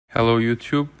Hello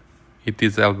YouTube, it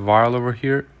is Albviral over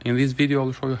here. In this video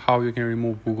I'll show you how you can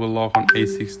remove Google Lock on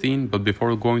A16, but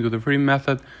before going to the free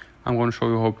method, I'm going to show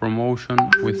you a promotion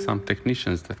with some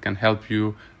technicians that can help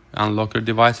you unlock your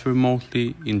device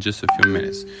remotely in just a few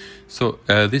minutes. So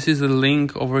this is a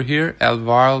link over here,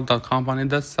 albviral.com on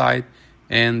that site,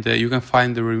 and you can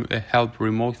find the help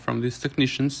remote from these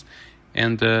technicians.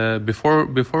 And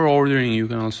before ordering, you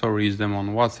can also reach them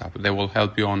on WhatsApp. They will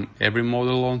help you on every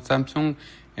model on Samsung,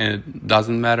 and it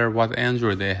doesn't matter what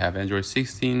Android they have, Android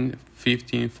 16,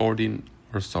 15, 14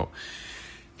 or so.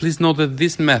 Please note that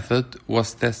this method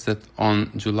was tested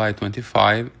on July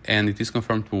 25 and it is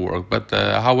confirmed to work, but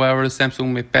however,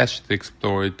 Samsung may patch the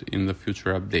exploit in the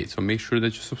future updates, so make sure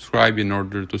that you subscribe in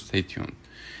order to stay tuned.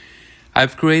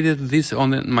 I've created this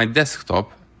on my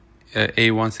desktop,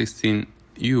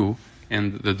 A16U,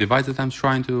 and the device that I'm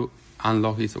trying to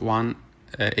unlock is one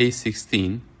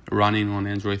A16 running on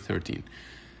Android 13.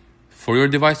 For your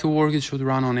device to work, it should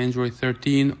run on Android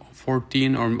 13,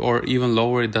 14, or even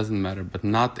lower, it doesn't matter, but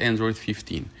not Android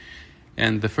 15.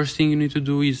 And the first thing you need to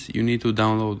do is you need to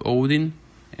download Odin,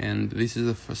 and this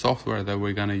is the software that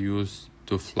we're gonna use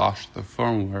to flush the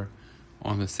firmware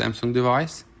on the Samsung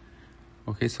device.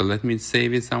 Okay, so let me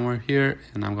save it somewhere here,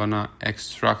 and I'm gonna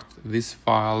extract these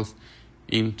files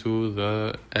into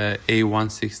the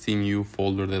A16U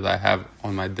folder that I have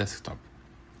on my desktop.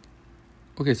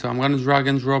 Okay, so I'm going to drag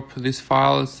and drop these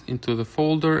files into the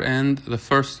folder, and the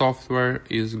first software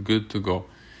is good to go.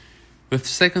 The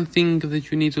second thing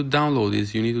that you need to download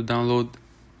is you need to download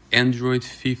Android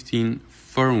 15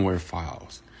 firmware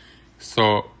files.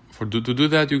 So to do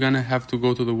that, you're going to have to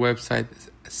go to the website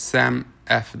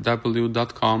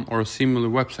samfw.com or a similar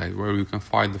website where you can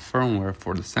find the firmware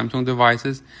for the Samsung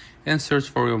devices and search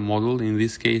for your model. In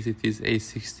this case, it is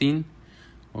A16.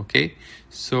 Okay,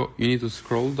 so you need to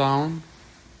scroll down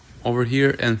over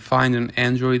here and find an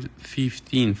Android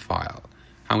 15 file.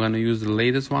 I'm going to use the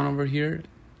latest one over here.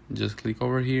 Just click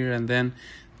over here and then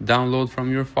download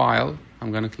from your file.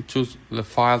 I'm going to choose the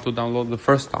file to download, the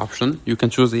first option. You can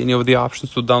choose any of the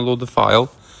options to download the file.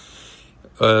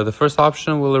 The first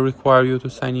option will require you to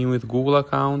sign in with Google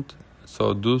account,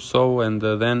 so do so, and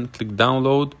then click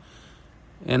download,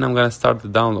 and I'm going to start the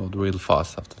download real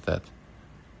fast after that.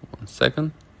 1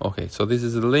 second. Okay, so this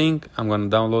is the link. I'm going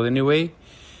to download anyway,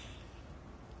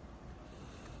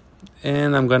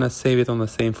 and I'm gonna save it on the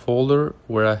same folder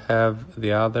where I have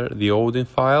the Odin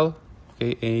file.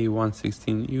 Okay,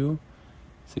 A116U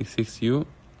 66U.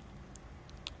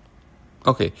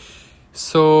 Okay,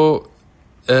 so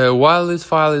while this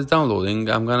file is downloading,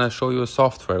 I'm gonna show you a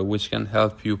software which can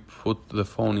help you put the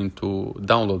phone into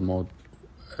download mode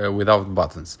without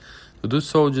buttons. To do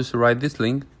so, just write this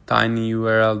link,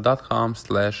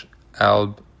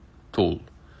 tinyurl.com/albtool.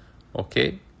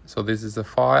 Okay, so this is a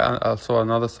file, also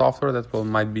another software that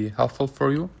might be helpful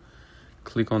for you.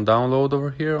 Click on download over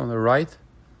here on the right.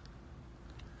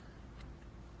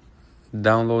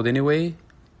 Download anyway.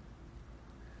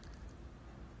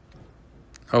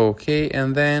 Okay,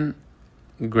 and then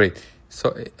great.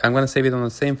 So I'm gonna save it on the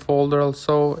same folder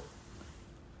also.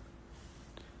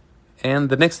 And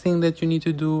the next thing that you need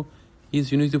to do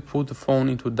is you need to put the phone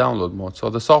into download mode. So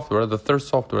the software, the third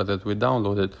software that we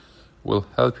downloaded, will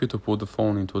help you to put the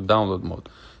phone into download mode.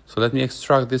 So let me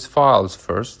extract these files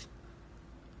first.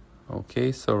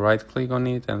 Okay, so right click on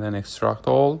it and then extract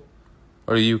all,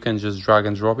 or you can just drag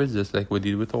and drop it just like we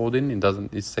did with Odin. It's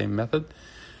the same method.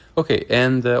 Okay,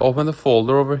 and open the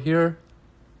folder over here,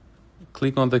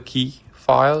 click on the key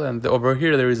file, and over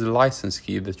here there is a license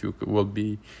key that you will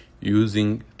be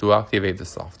using to activate the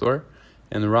software,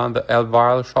 and run the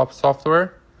Albviral shop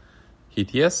software.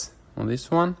 Hit yes on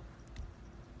this one.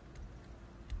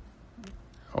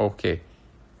 Okay,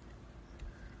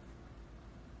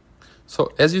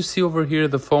 so as you see over here,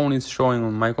 the phone is showing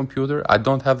on my computer. I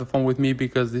don't have the phone with me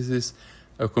because this is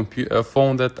a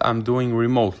phone that I'm doing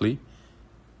remotely,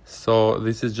 so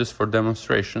this is just for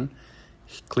demonstration.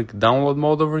 Click download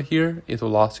mode over here. It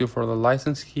will ask you for the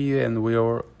license key, and we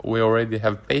already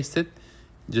have pasted.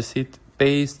 Just hit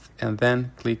paste and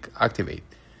then click activate.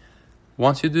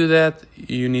 Once you do that,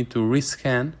 you need to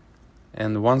rescan,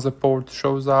 and once the port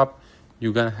shows up,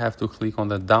 you're gonna have to click on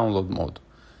the download mode.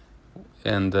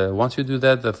 And once you do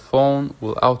that, the phone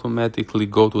will automatically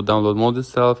go to download mode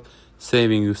itself,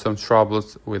 saving you some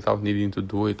troubles without needing to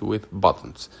do it with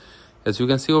buttons. As you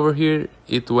can see over here,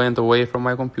 it went away from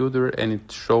my computer and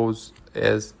it shows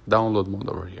as download mode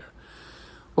over here.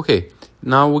 Okay,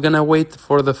 now we're gonna wait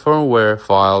for the firmware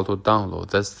file to download.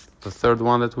 That's the third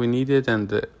one that we needed,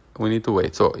 and we need to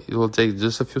wait. So it will take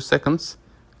just a few seconds.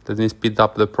 Let me speed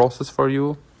up the process for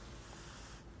you.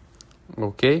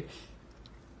 Okay,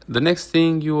 the next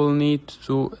thing you will need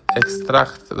to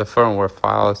extract the firmware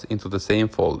files into the same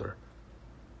folder.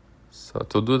 So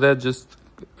to do that, just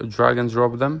drag and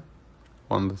drop them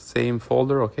on the same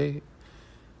folder. Okay,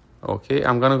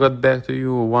 I'm gonna get back to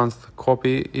you once the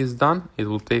copy is done. It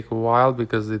will take a while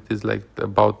because it is like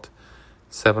about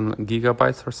 7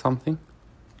 gigabytes or something.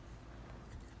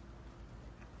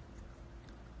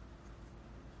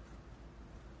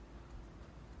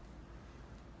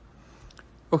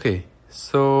 Okay,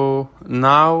 so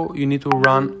now you need to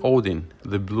run Odin,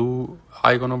 the blue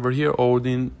icon over here,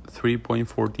 Odin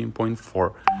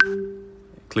 3.14.4.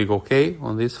 Click OK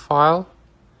on this file,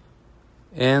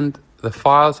 and the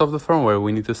files of the firmware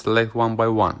we need to select one by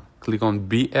one. Click on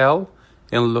BL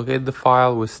and locate the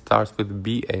file which starts with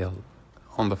BL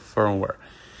on the firmware.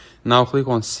 Now click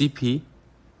on CP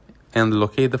and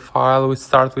locate the file which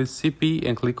starts with CP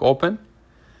and click open.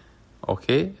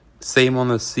 Okay, same on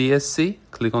the CSC.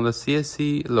 Click on the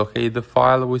CSC, locate the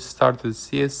file which starts with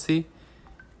CSC,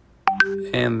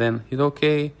 and then hit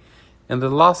OK. And the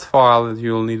last file that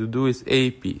you'll need to do is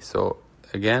AP. So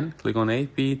again, click on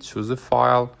AP, choose the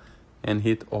file, and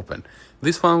hit open.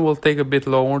 This one will take a bit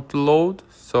longer to load,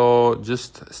 so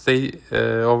just stay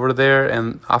over there,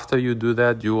 and after you do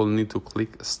that, you will need to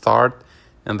click start,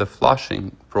 and the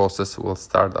flushing process will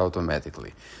start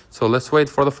automatically. So let's wait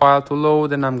for the file to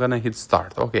load, and I'm gonna hit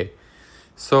start. Okay,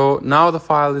 so now the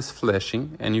file is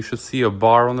flashing, and you should see a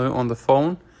bar on the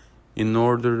phone.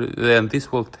 And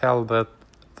this will tell that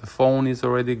the phone is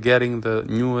already getting the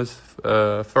newest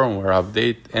firmware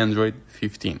update, Android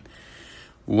 15.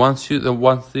 Once the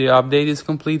update is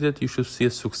completed, you should see a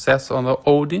success on the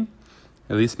Odin.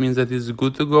 And this means that it's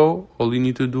good to go. All you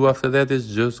need to do after that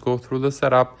is just go through the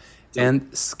setup and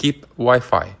skip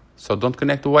Wi-Fi. So don't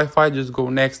connect to Wi-Fi, just go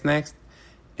next,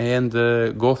 and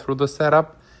go through the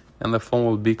setup, and the phone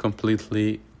will be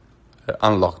completely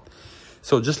unlocked.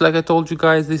 So just like I told you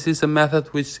guys, this is a method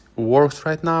which works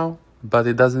right now, but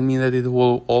it doesn't mean that it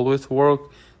will always work.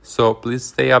 So please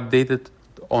stay updated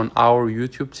on our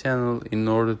YouTube channel in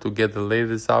order to get the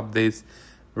latest updates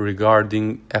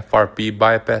regarding FRP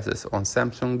bypasses on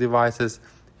Samsung devices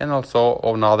and also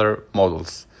on other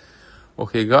models.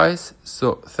 Okay guys,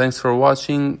 so thanks for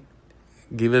watching.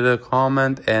 Give it a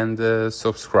comment and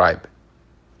subscribe.